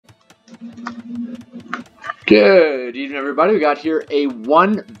Good evening, everybody. We got here a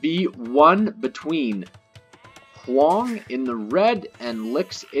 1v1 between Hoang in the red and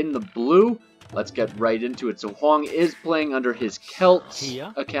Licks in the blue. Let's get right into it. So Hoang is playing under his Celts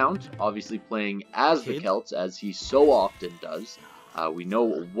account, obviously playing as the Celts, as he so often does. We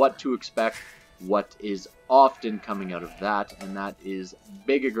know what to expect, what is often coming out of that, and that is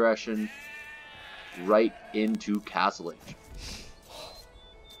big aggression right into Castle Age.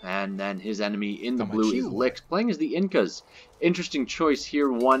 And then his enemy in the blue is Licks, playing as the Incas. Interesting choice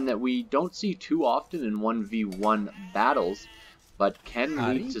here, one that we don't see too often in 1v1 battles, but can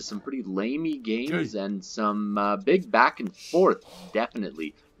lead to some pretty lamey games and some big back and forth,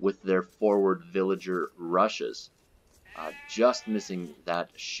 definitely, with their forward villager rushes. Just missing that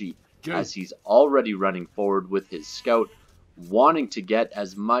sheep, as he's already running forward with his scout, wanting to get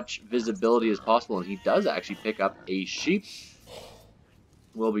as much visibility as possible, and he does actually pick up a sheep.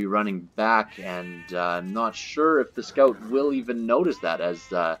 Will be running back, and not sure if the scout will even notice that, as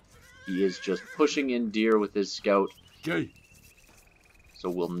he is just pushing in deer with his scout. So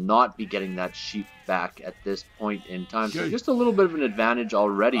we'll not be getting that sheep back at this point in time. So just a little bit of an advantage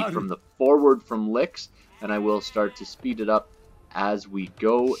already from the forward from Licks, and I will start to speed it up as we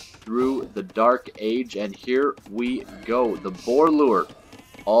go through the Dark Age. And here we go. The boar lure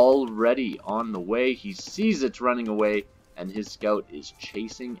already on the way. He sees it's running away, and his scout is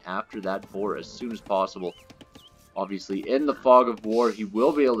chasing after that boar as soon as possible. Obviously, in the fog of war, he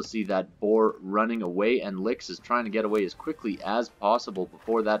will be able to see that boar running away, and Licks is trying to get away as quickly as possible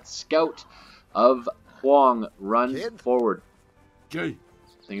before that scout of Hoang runs forward. Thing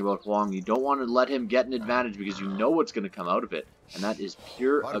about Hoang, you don't want to let him get an advantage because you know what's going to come out of it, and that is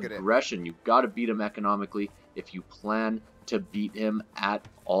pure aggression. You've got to beat him economically if you plan to beat him at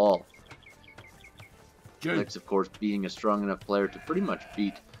all. Licks, of course, being a strong enough player to pretty much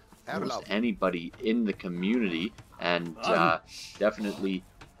beat almost anybody in the community, and definitely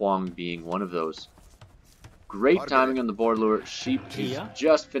Hoang being one of those. Great timing on the boar lure. Sheep is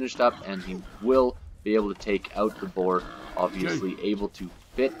just finished up, and he will be able to take out the boar. Obviously able to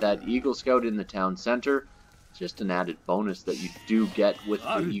fit that Eagle Scout in the town center. Just an added bonus that you do get with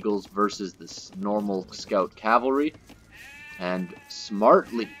the Eagles versus the normal Scout cavalry. And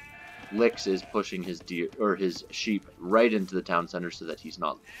smartly, Licks is pushing his deer or his sheep right into the town center so that he's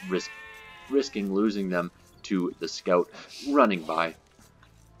not risking losing them to the scout running by.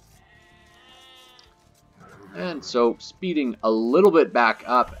 And so speeding a little bit back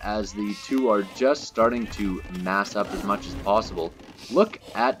up as the two are just starting to mass up as much as possible. Look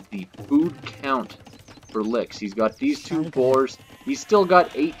at the food count for Licks. He's got these two boars. He's still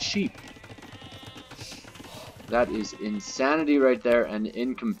got 8 sheep. That is insanity right there, and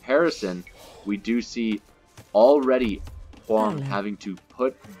in comparison, we do see already Hoang having to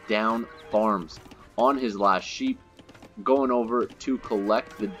put down farms on his last sheep, going over to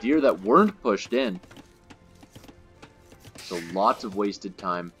collect the deer that weren't pushed in. So lots of wasted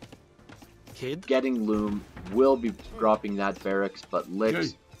time. Getting loom, will be dropping that barracks, but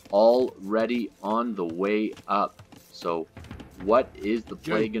Licks already on the way up. So what is the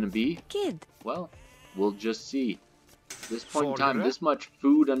play going to be? Well, we'll just see. At this point in time, this much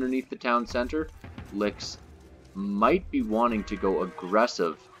food underneath the town center, Licks might be wanting to go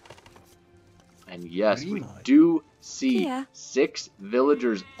aggressive. And yes, we do see 6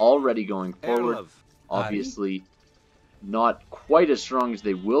 villagers already going forward. Obviously, not quite as strong as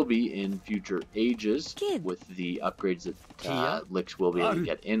they will be in future ages with the upgrades that Licks will be able to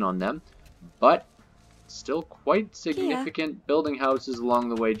get in on them. But still quite significant building houses along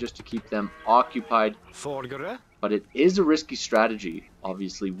the way just to keep them occupied. But it is a risky strategy.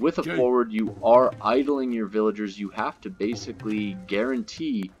 Obviously, with a forward, you are idling your villagers. You have to basically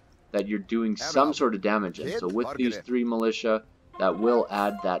guarantee that you're doing some sort of damage. And so with these 3 militia, that will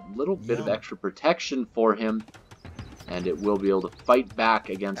add that little bit of extra protection for him. And it will be able to fight back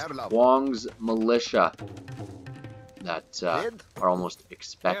against Hoang's militia that are almost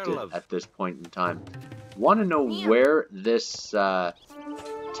expected at this point in time. Want to know where this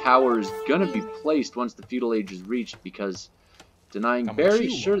tower is going to be placed once the feudal age is reached, because denying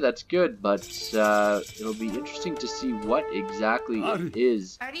berries, sure, that's good, but it'll be interesting to see what exactly it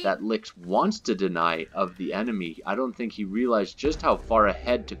is that Licks wants to deny of the enemy. I don't think he realized just how far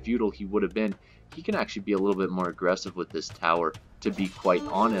ahead to feudal he would have been. He can actually be a little bit more aggressive with this tower, to be quite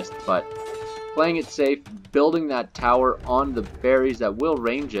honest, but playing it safe, building that tower on the berries that will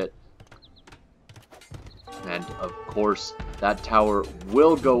range it. And of course, that tower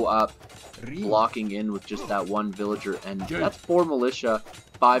will go up, blocking in with just that 1 villager, and that's 4 militia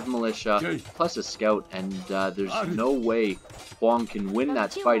 5 militia, plus a scout, and there's no way Hoang can win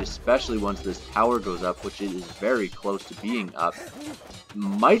that fight, especially once this tower goes up, which it is very close to being up.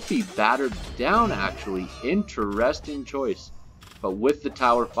 Might be battered down, actually. Interesting choice. But with the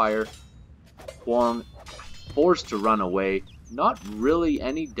tower fire, Hoang forced to run away. Not really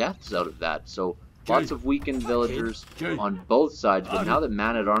any deaths out of that, so lots of weakened villagers on both sides. But now that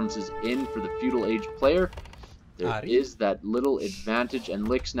Man-at-Arms is in for the Feudal Age player, there is that little advantage, and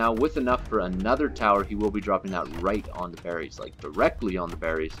Lix now with enough for another tower. He will be dropping that right on the berries, like directly on the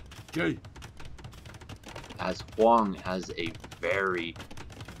berries. As Hoang has a very,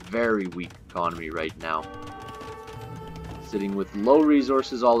 very weak economy right now. Sitting with low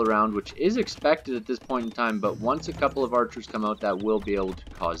resources all around, which is expected at this point in time, but once a couple of archers come out, that will be able to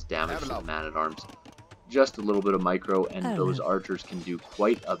cause damage to the Man-at-Arms. Just a little bit of micro, and those archers can do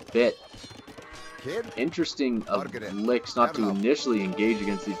quite a bit. Interesting of Lix not to initially engage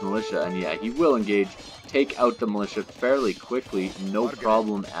against these militia, and yeah, he will engage, take out the militia fairly quickly, no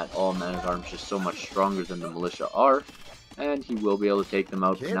problem at all. Man-at-Arms just so much stronger than the militia are, and he will be able to take them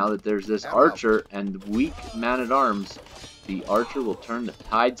out. But now that there's this archer and weak Man-at-Arms, the archer will turn the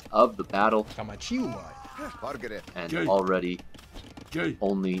tides of the battle, and already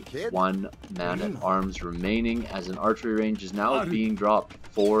only 1 Man-at-Arms remaining, as an archery range is now being dropped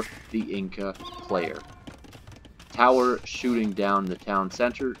for the Inca player. Tower shooting down the town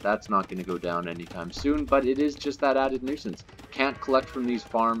center, that's not going to go down anytime soon, but it is just that added nuisance. Can't collect from these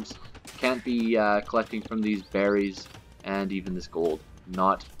farms, can't be collecting from these berries, and even this gold.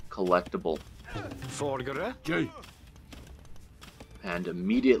 Not collectible. And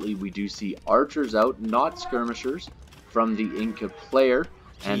immediately we do see archers out, not skirmishers, from the Inca player,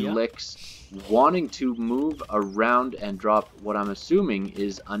 and Lix wanting to move around and drop what I'm assuming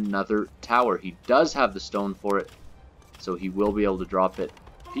is another tower. He does have the stone for it, so he will be able to drop it.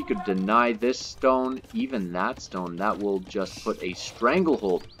 If he could deny this stone, even that stone, that will just put a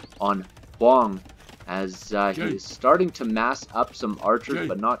stranglehold on Hoang, as he is starting to mass up some archers,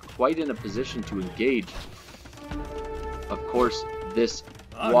 but not quite in a position to engage. Of course, this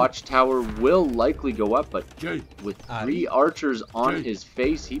watchtower will likely go up, but with 3 archers on his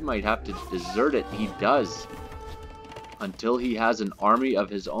face, he might have to desert it. He does, until he has an army of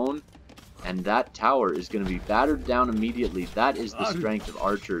his own, and that tower is going to be battered down immediately. That is the strength of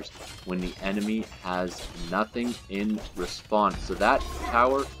archers when the enemy has nothing in response. So that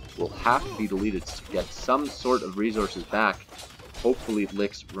tower will have to be deleted to get some sort of resources back. Hopefully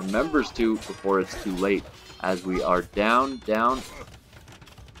Lix remembers to before it's too late, as we are down,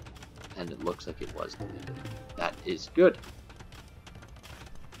 and it looks like it was deleted. That is good.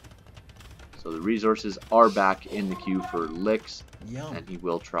 So the resources are back in the queue for Lix, and he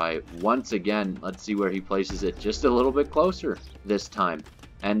will try once again. Let's see where he places it, just a little bit closer this time.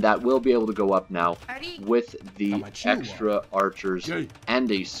 And that will be able to go up now with the extra archers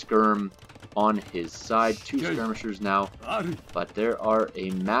and a skirm on his side. 2 skirmishers now, but there are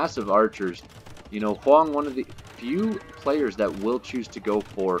a mass of archers. You know, Hoang, one of the few players that will choose to go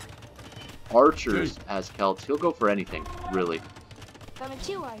for archers as Celts. He'll go for anything, really.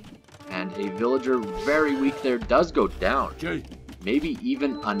 And a villager very weak there does go down. Maybe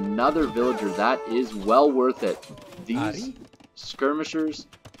even another villager. That is well worth it. These skirmishers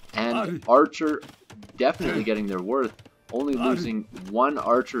and archer definitely getting their worth. Only losing 1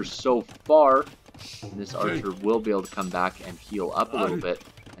 archer so far. And this archer will be able to come back and heal up a little bit.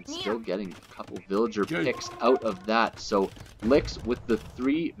 And still getting a couple villager picks out of that. So Lix with the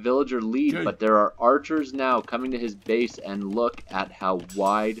 3 villager lead, but there are archers now coming to his base, and look at how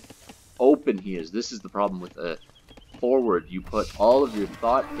wide open he is. This is the problem with a forward. You put all of your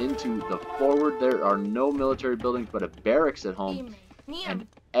thought into the forward. There are no military buildings but a barracks at home, and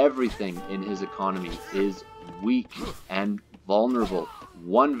everything in his economy is weak and vulnerable.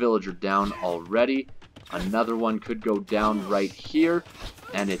 1 villager down already. Another one could go down right here,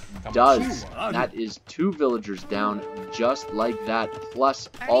 and it does. That is 2 villagers down just like that, plus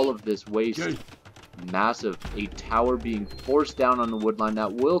all of this waste. Massive. A tower being forced down on the woodline.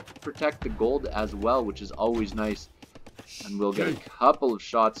 That will protect the gold as well, which is always nice. And we'll get a couple of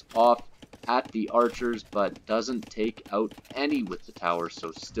shots off at the archers, but doesn't take out any with the tower,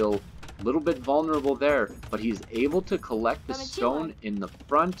 so still a little bit vulnerable there. But he's able to collect the stone in the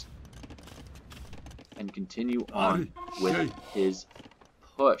front and continue on with his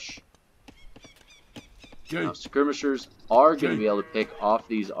push. Now skirmishers are going to be able to pick off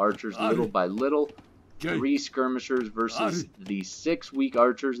these archers little by little. 3 skirmishers versus the 6 weak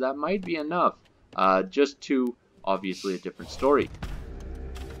archers. That might be enough. Just 2, obviously a different story.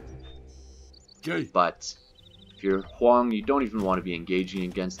 But If you're Hoang, you don't even want to be engaging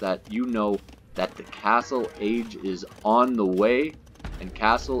against that. You know that the castle age is on the way, and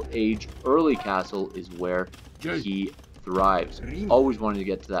castle age, early castle, is where he thrives. Always wanting to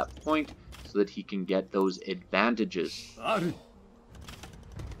get to that point so that he can get those advantages.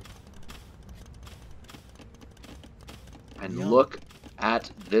 And look at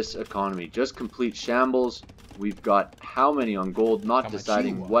this economy. Just complete shambles. We've got how many on gold, not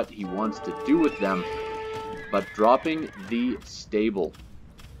deciding what he wants to do with them, but dropping the stable.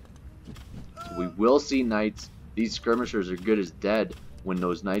 So we will see knights. These skirmishers are good as dead when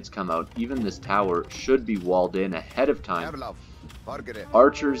those knights come out. Even this tower should be walled in ahead of time.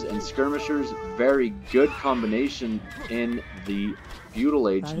 Archers and skirmishers, very good combination in the feudal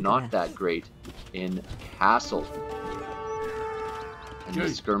age, not that great in castle. And the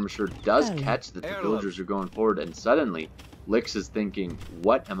skirmisher does catch that the villagers are going forward, and suddenly Lix is thinking,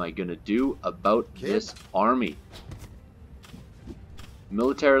 what am I going to do about this army?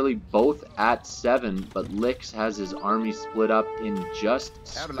 Militarily both at 7, but Lix has his army split up in just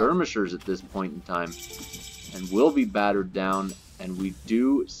skirmishers at this point in time and will be battered down. And we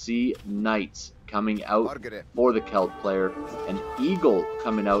do see knights coming out for the Celt player, an eagle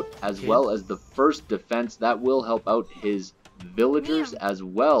coming out as well as the first defense. That will help out his villagers as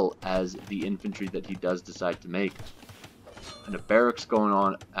well as the infantry that he does decide to make. And a barracks going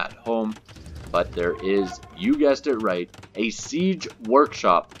on at home, but there is, you guessed it right, a siege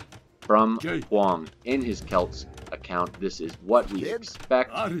workshop from Hoang in his Celts account. This is what we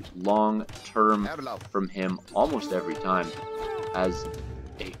expect long term from him almost every time, as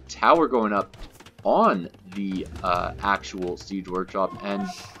a tower going up on the actual siege workshop. And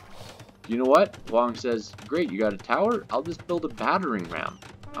you know what? Hoang says, great, you got a tower? I'll just build a battering ram.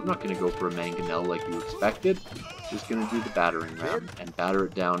 I'm not going to go for a mangonel like you expected. Just going to do the battering ram and batter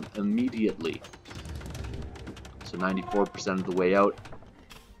it down immediately. So 94% of the way out.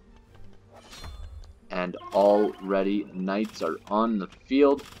 And already knights are on the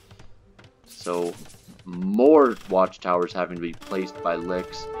field. So more watchtowers having to be placed by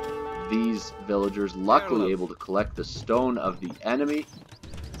Lix. These villagers luckily able to collect the stone of the enemy.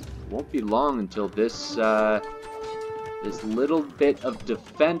 Won't be long until this this little bit of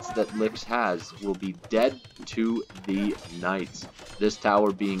defense that Lix has will be dead to the knights. This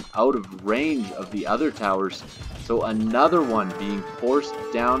tower being out of range of the other towers, so another one being forced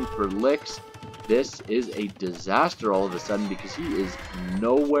down for Lix. This is a disaster all of a sudden because he is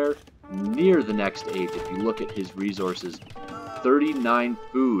nowhere near the next 8. If you look at his resources, 39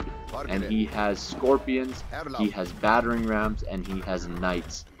 food, and he has scorpions, he has battering rams, and he has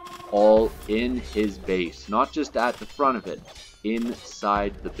knights, all in his base, not just at the front of it,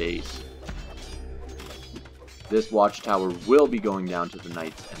 inside the base. This watchtower will be going down to the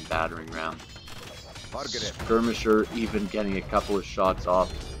knights and battering ram. Skirmisher even getting a couple of shots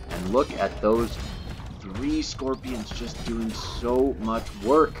off, and look at those 3 scorpions just doing so much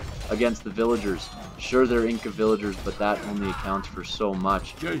work against the villagers. Sure, they're Inca villagers, but that only accounts for so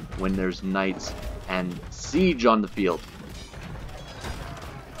much when there's knights and siege on the field.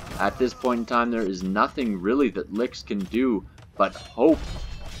 At this point in time, there is nothing really that Lix can do but hope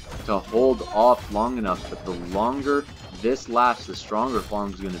to hold off long enough. But the longer this lasts, the stronger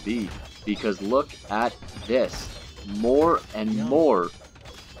Hoang's going to be. Because look at this. More and more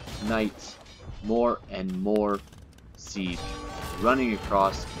knights, more and more siege running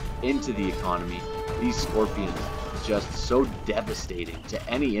across into the economy. These scorpions just so devastating to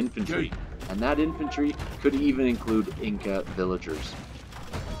any infantry. And that infantry could even include Inca villagers.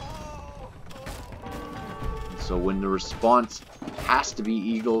 So when the response has to be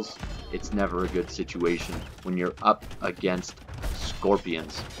eagles, it's never a good situation when you're up against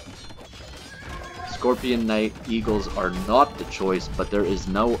scorpions. Scorpion Knight Eagles are not the choice, but there is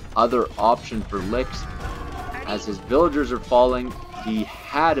no other option for Lix. As his villagers are falling, he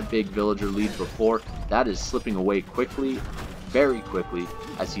had a big villager lead before. That is slipping away quickly, very quickly,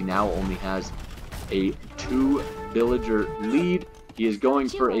 as he now only has a 2 villager lead. He is going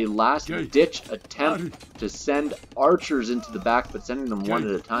for a last-ditch attempt to send archers into the back, but sending them one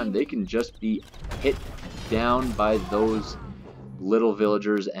at a time, they can just be hit down by those little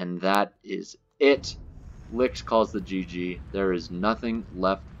villagers, and that is it. Lix calls the GG. There is nothing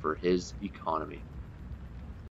left for his economy.